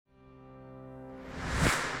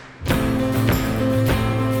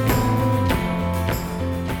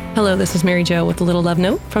Hello, this is Mary Jo with a little love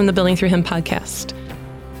note from the Building Through Him podcast.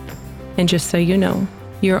 And just so you know,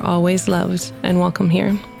 you're always loved and welcome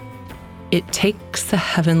here. It takes a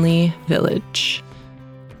heavenly village.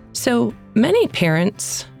 So many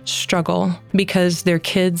parents struggle because their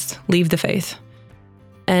kids leave the faith.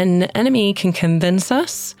 And the enemy can convince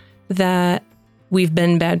us that we've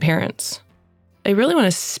been bad parents. I really want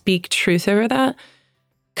to speak truth over that.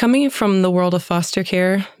 Coming from the world of foster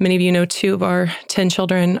care, many of you know 2 of our 10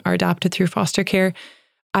 children are adopted through foster care.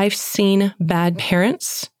 I've seen bad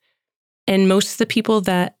parents, and most of the people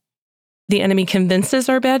that the enemy convinces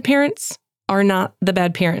are bad parents are not the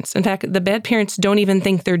bad parents. In fact, the bad parents don't even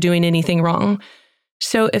think they're doing anything wrong.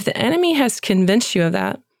 So if the enemy has convinced you of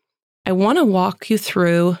that, I want to walk you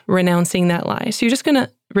through renouncing that lie. So you're just going to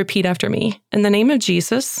repeat after me. In the name of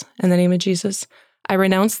Jesus, I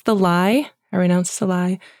renounce the lie. I renounce the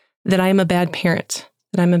lie that I am a bad parent,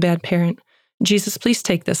 Jesus, please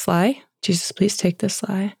take this lie. Jesus, please take this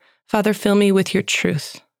lie. Father, fill me with your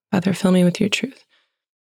truth. Father, fill me with your truth.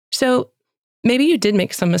 So maybe you did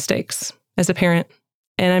make some mistakes as a parent,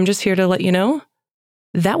 and I'm just here to let you know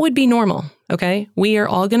that would be normal, okay? We are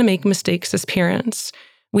all going to make mistakes as parents.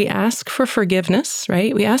 We ask for forgiveness,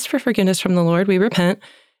 right? We ask for forgiveness from the Lord. We repent,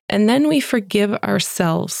 and then we forgive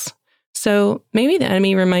ourselves. So maybe the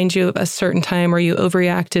enemy reminds you of a certain time where you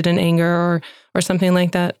overreacted in anger or something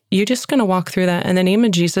like that. You're just going to walk through that. In the name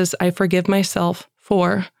of Jesus, I forgive myself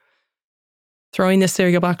for throwing the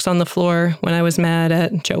cereal box on the floor when I was mad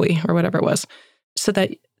at Joey or whatever it was, so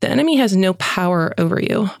that the enemy has no power over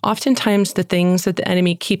you. Oftentimes, the things that the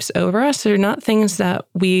enemy keeps over us are not things that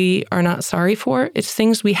we are not sorry for. It's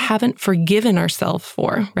things we haven't forgiven ourselves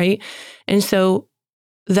for, right? And so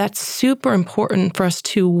that's super important for us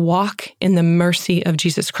to walk in the mercy of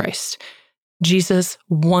Jesus Christ. Jesus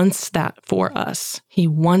wants that for us. He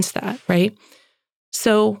wants that, right?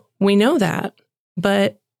 So we know that,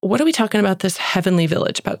 but what are we talking about this heavenly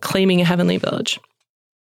village, about claiming a heavenly village?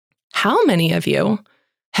 How many of you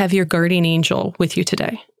have your guardian angel with you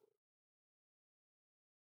today?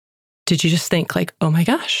 Did you just think like, oh my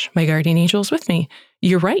gosh, my guardian angel is with me?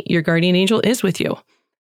 You're right, your guardian angel is with you.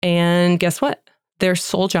 And guess what? Their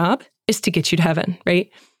sole job is to get you to heaven,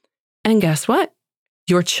 right? And guess what?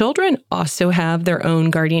 Your children also have their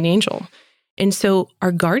own guardian angel. And so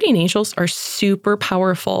our guardian angels are super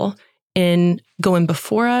powerful in going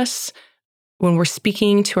before us when we're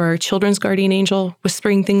speaking to our children's guardian angel,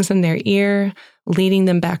 whispering things in their ear, leading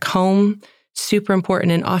them back home. Super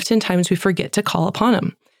important. And oftentimes we forget to call upon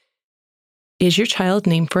them. Is your child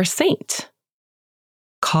named for a saint?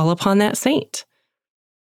 Call upon that saint.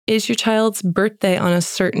 Is your child's birthday on a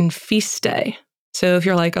certain feast day? So if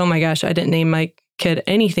you're like, oh my gosh, I didn't name my kid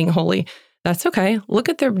anything holy, that's okay. Look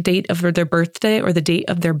at their date of their birthday or the date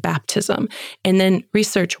of their baptism, and then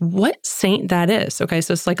research what saint that is. Okay,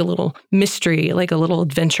 so it's like a little mystery, like a little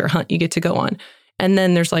adventure hunt you get to go on. And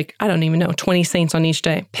then there's like, I don't even know, 20 saints on each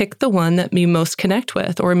day. Pick the one that you most connect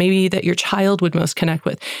with, or maybe that your child would most connect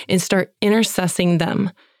with, and start intercessing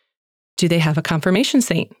them. Do they have a confirmation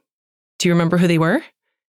saint? Do you remember who they were?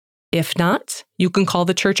 If not, you can call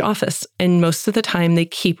the church office. And most of the time, they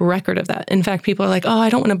keep record of that. In fact, people are like, oh, I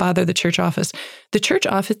don't want to bother the church office. The church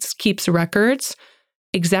office keeps records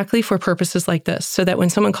exactly for purposes like this, so that when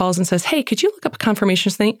someone calls and says, hey, could you look up a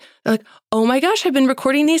confirmation saint? They're like, oh my gosh, I've been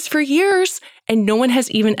recording these for years, and no one has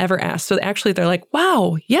even ever asked. So actually, they're like,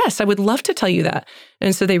 wow, yes, I would love to tell you that.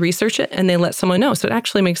 And so they research it and they let someone know. So it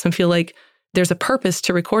actually makes them feel like there's a purpose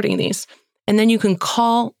to recording these. And then you can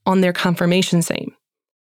call on their confirmation saint.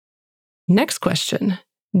 Next question,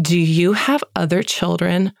 do you have other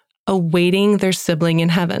children awaiting their sibling in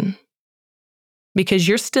heaven? Because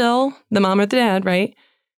you're still the mom or the dad, right?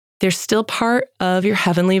 They're still part of your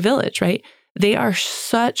heavenly village, right? They are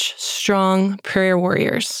such strong prayer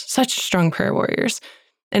warriors.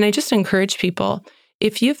 And I just encourage people,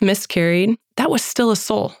 if you've miscarried, that was still a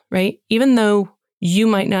soul, right? Even though you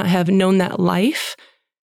might not have known that life,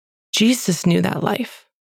 Jesus knew that life.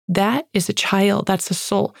 That is a child, that's a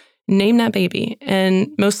soul. Name that baby.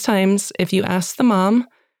 And most times, if you ask the mom,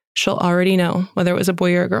 she'll already know whether it was a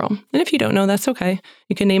boy or a girl. And if you don't know, that's okay.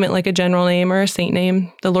 You can name it like a general name or a saint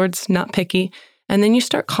name. The Lord's not picky. And then you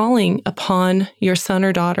start calling upon your son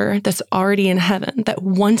or daughter that's already in heaven, that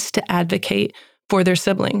wants to advocate for their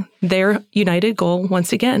sibling. Their united goal,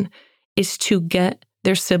 once again, is to get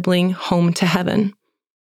their sibling home to heaven.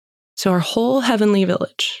 So our whole heavenly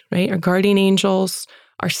village, right? Our guardian angels,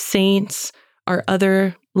 our saints, our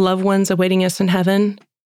other loved ones awaiting us in heaven,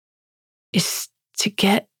 is to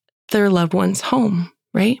get their loved ones home,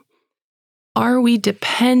 right? Are we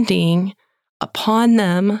depending upon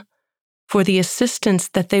them for the assistance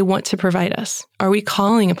that they want to provide us? Are we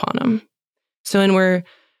calling upon them? So when we're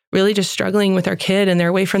really just struggling with our kid and they're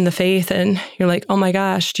away from the faith and you're like, oh my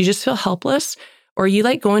gosh, do you just feel helpless? Or are you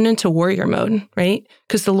like going into warrior mode, right?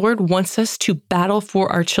 Because the Lord wants us to battle for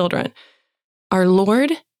our children. Our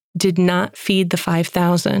Lord did not feed the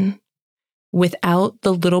 5,000 without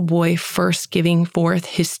the little boy first giving forth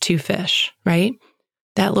his 2 fish, right?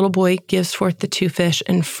 That little boy gives forth the 2 fish,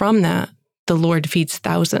 and from that, the Lord feeds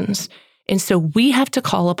thousands. And so we have to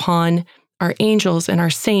call upon our angels and our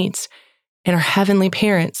saints and our heavenly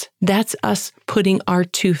parents. That's us putting our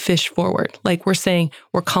 2 fish forward. Like we're saying,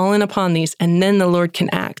 we're calling upon these, and then the Lord can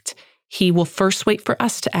act. He will first wait for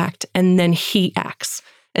us to act, and then he acts.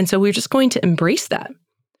 And so we're just going to embrace that.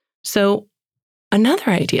 So another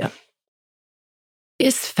idea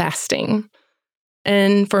is fasting.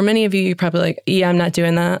 And for many of you, you're probably like, yeah, I'm not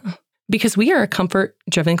doing that. Because we are a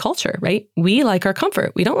comfort-driven culture, right? We like our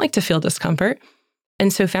comfort. We don't like to feel discomfort.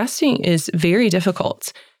 And so fasting is very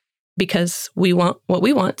difficult because we want what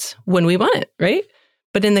we want when we want it, right?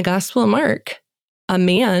 But in the Gospel of Mark, a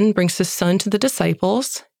man brings his son to the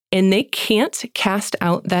disciples and they can't cast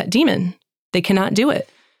out that demon. They cannot do it.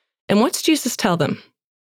 And what's Jesus tell them?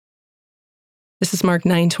 This is Mark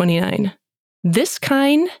 9:29. This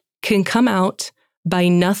kind can come out by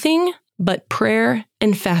nothing but prayer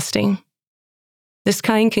and fasting. This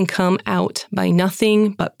kind can come out by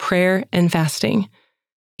nothing but prayer and fasting.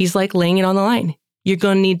 He's like laying it on the line. You're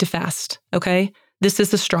going to need to fast, okay? This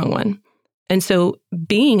is a strong one. And so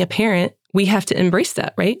being a parent, we have to embrace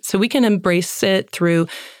that, right? So we can embrace it through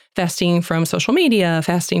fasting from social media,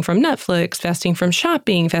 fasting from Netflix, fasting from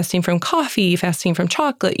shopping, fasting from coffee, fasting from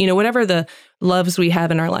chocolate, whatever the loves we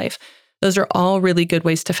have in our life. Those are all really good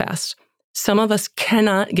ways to fast. Some of us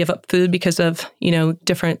cannot give up food because of,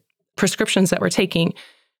 different prescriptions that we're taking.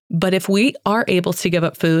 But if we are able to give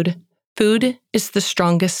up food, food is the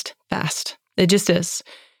strongest fast. It just is.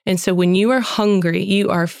 And so when you are hungry, you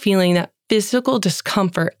are feeling that physical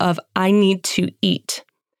discomfort of, I need to eat.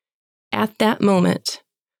 At that moment,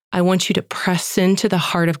 I want you to press into the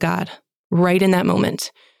heart of God right in that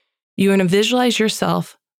moment. You're going to visualize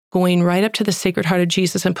yourself going right up to the Sacred Heart of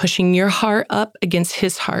Jesus and pushing your heart up against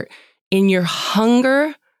his heart. In your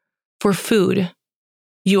hunger for food,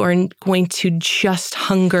 you are going to just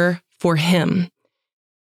hunger for him.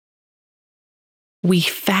 We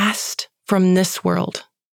fast from this world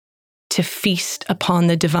to feast upon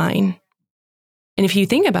the divine. And if you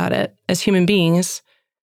think about it, as human beings,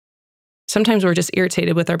 sometimes we're just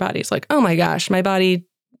irritated with our bodies. Like, oh my gosh, my body,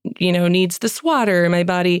 needs this water, and my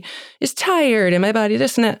body is tired, and my body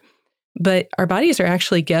this and that. But our bodies are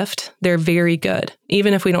actually a gift. They're very good.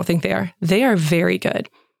 Even if we don't think they are very good.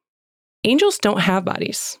 Angels don't have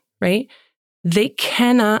bodies, right? They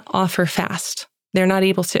cannot offer fast. They're not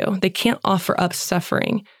able to. They can't offer up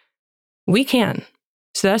suffering. We can.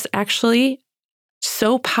 So that's actually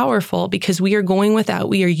so powerful because we are going without.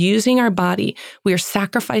 We are using our body. We are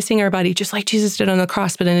sacrificing our body just like Jesus did on the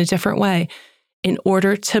cross, but in a different way, in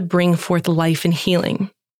order to bring forth life and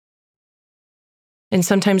healing. And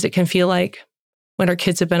sometimes it can feel like when our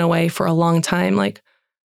kids have been away for a long time, like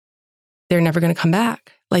they're never going to come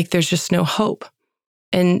back. Like there's just no hope.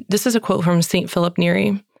 And this is a quote from St. Philip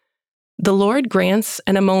Neri. The Lord grants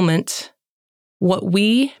in a moment what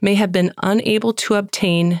we may have been unable to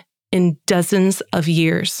obtain in dozens of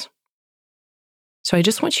years. So I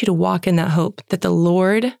just want you to walk in that hope that the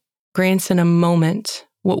Lord grants in a moment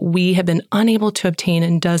what we have been unable to obtain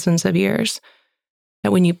in dozens of years.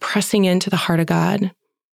 That when you're pressing into the heart of God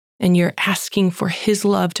and you're asking for his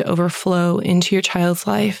love to overflow into your child's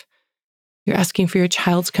life, you're asking for your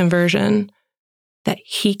child's conversion, that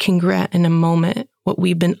he can grant in a moment what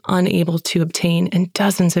we've been unable to obtain in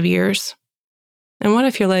dozens of years. And what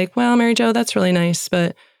if you're like, well, Mary Jo, that's really nice,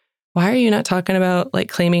 but why are you not talking about like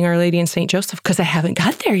claiming Our Lady and St. Joseph? Because I haven't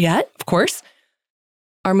got there yet, of course.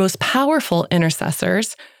 Our most powerful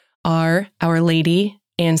intercessors are Our Lady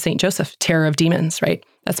and St. Joseph, Terror of Demons, right?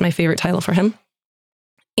 That's my favorite title for him.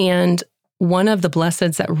 And one of the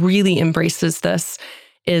blesseds that really embraces this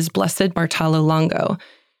is Blessed Bartolo Longo.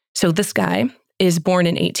 So this guy is born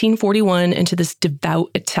in 1841 into this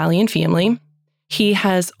devout Italian family. He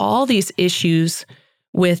has all these issues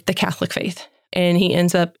with the Catholic faith, and he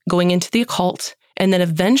ends up going into the occult and then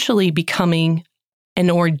eventually becoming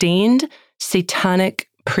an ordained satanic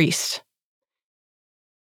priest.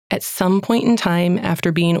 At some point in time,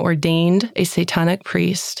 after being ordained a satanic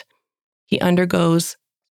priest, he undergoes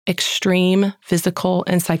extreme physical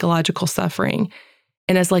and psychological suffering.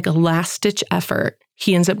 And as like a last-ditch effort,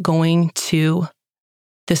 he ends up going to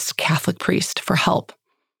this Catholic priest for help.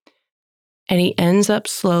 and he ends up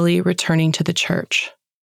slowly returning to the church.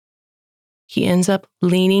 He ends up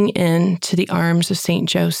leaning into the arms of St.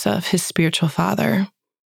 Joseph, his spiritual father,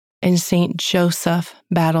 and St. Joseph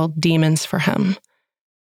battled demons for him.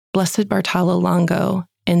 Blessed Bartolo Longo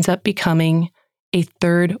ends up becoming a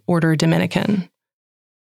third order Dominican.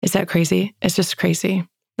 Is that crazy? It's just crazy.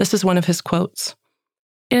 This is one of his quotes.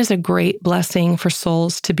 It is a great blessing for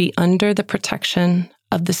souls to be under the protection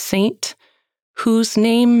of the saint whose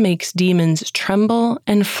name makes demons tremble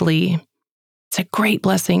and flee. It's a great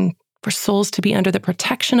blessing for souls to be under the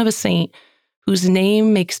protection of a saint whose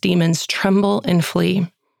name makes demons tremble and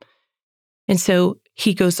flee. And so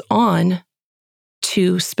he goes on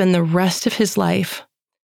to spend the rest of his life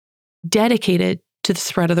dedicated to the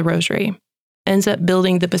spread of the rosary, ends up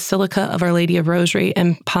building the Basilica of Our Lady of Rosary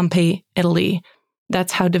in Pompeii, Italy.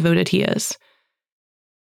 That's how devoted he is.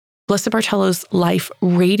 Blessed Bartolo's life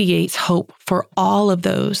radiates hope for all of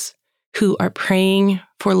those who are praying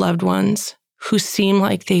for loved ones who seem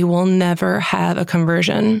like they will never have a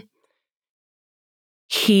conversion.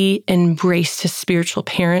 He embraced his spiritual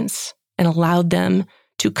parents and allowed them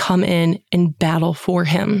to come in and battle for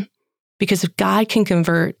him. Because if God can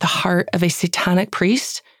convert the heart of a satanic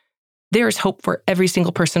priest, there is hope for every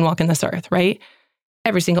single person walking this earth, right?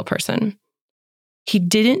 Every single person. He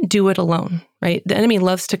didn't do it alone, right? The enemy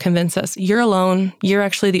loves to convince us, you're alone. You're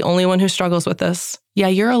actually the only one who struggles with this. Yeah,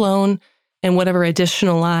 you're alone. And whatever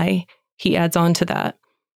additional lie he adds on to that.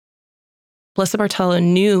 Blessed Bartolo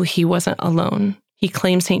knew he wasn't alone. He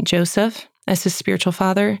claimed St. Joseph as his spiritual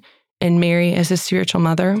father and Mary as his spiritual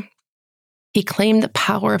mother. He claimed the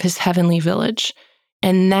power of his heavenly village,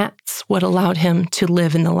 and that's what allowed him to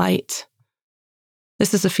live in the light.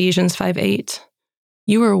 This is Ephesians 5:8.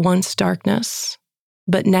 You were once darkness,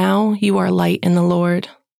 but now you are light in the Lord.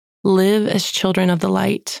 Live as children of the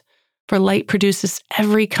light, for light produces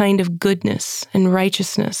every kind of goodness and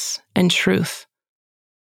righteousness and truth.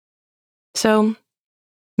 So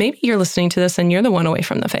maybe you're listening to this and you're the one away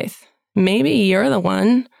from the faith. Maybe you're the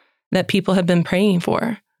one that people have been praying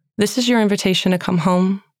for. This is your invitation to come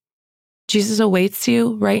home. Jesus awaits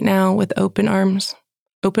you right now with open arms.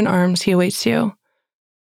 Open arms, he awaits you.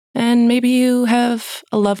 And maybe you have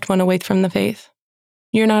a loved one away from the faith.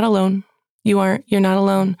 You're not alone. You're not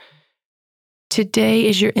alone. Today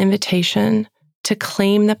is your invitation to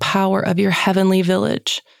claim the power of your heavenly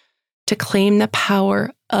village, to claim the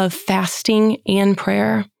power of fasting and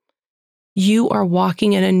prayer. You are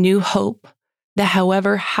walking in a new hope that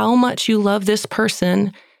however, how much you love this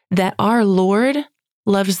person, that our Lord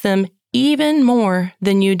loves them even more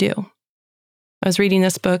than you do. I was reading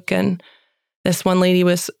this book and this one lady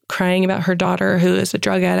was crying about her daughter who is a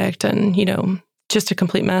drug addict and, just a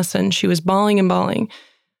complete mess. And she was bawling and bawling.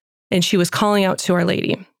 And she was calling out to Our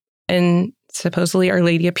Lady. And supposedly Our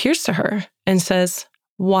Lady appears to her and says,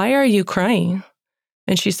 "Why are you crying?"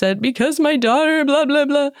 And she said, "Because my daughter, blah, blah,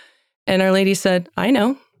 blah." And Our Lady said, "I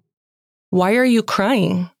know. Why are you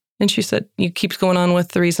crying?" And she said, he keeps going on with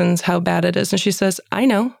the reasons how bad it is. And she says, "I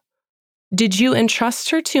know. Did you entrust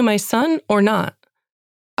her to my son or not?"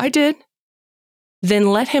 "I did."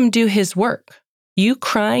 "Then let him do his work. You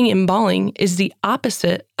crying and bawling is the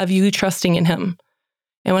opposite of you trusting in him."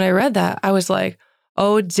 And when I read that, I was like,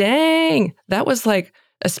 oh, dang, that was like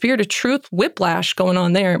a spirit of truth whiplash going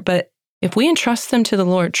on there. But if we entrust them to the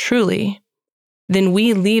Lord truly, then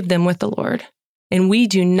we leave them with the Lord. And we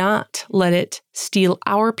do not let it steal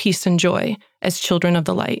our peace and joy as children of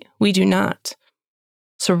the light. We do not.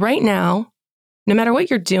 So right now, no matter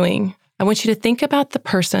what you're doing, I want you to think about the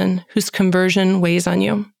person whose conversion weighs on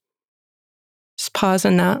you. Just pause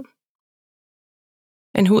in that.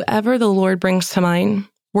 And whoever the Lord brings to mind,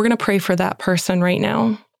 we're going to pray for that person right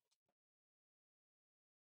now.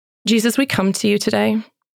 Jesus, we come to you today,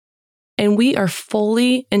 and we are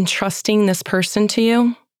fully entrusting this person to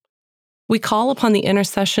you. We call upon the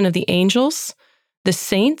intercession of the angels, the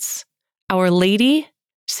saints, Our Lady,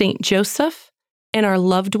 St. Joseph, and our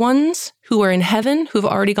loved ones who are in heaven who've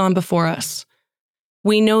already gone before us.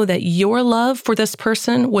 We know that your love for this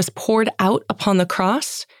person was poured out upon the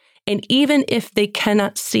cross, and even if they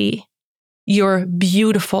cannot see your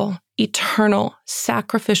beautiful, eternal,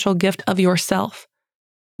 sacrificial gift of yourself,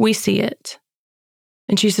 we see it.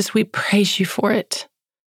 And Jesus, we praise you for it.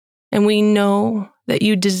 And we know that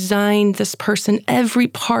you designed this person, every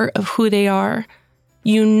part of who they are.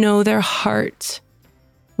 You know their heart.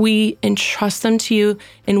 We entrust them to you,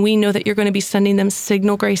 and we know that you're going to be sending them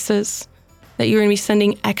signal graces, that you're going to be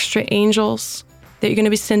sending extra angels, that you're going to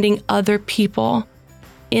be sending other people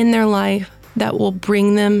in their life that will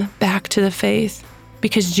bring them back to the faith.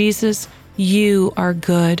 Because Jesus, you are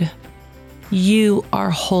good. You are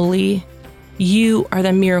holy. You are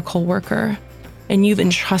the miracle worker, and you've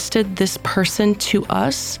entrusted this person to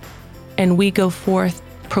us, and we go forth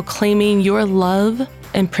proclaiming your love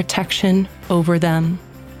and protection over them.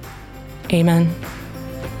 Amen.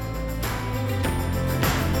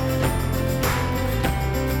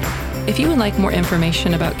 If you would like more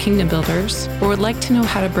information about Kingdom Builders or would like to know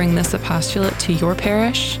how to bring this apostolate to your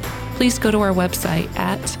parish, please go to our website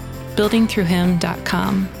at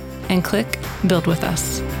buildingthroughhim.com and click Build with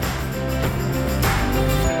Us.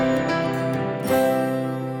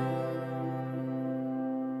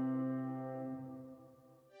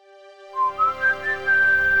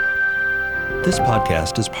 This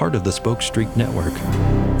podcast is part of the Spoke Street Network.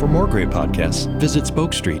 For more great podcasts, visit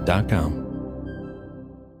spokestreet.com.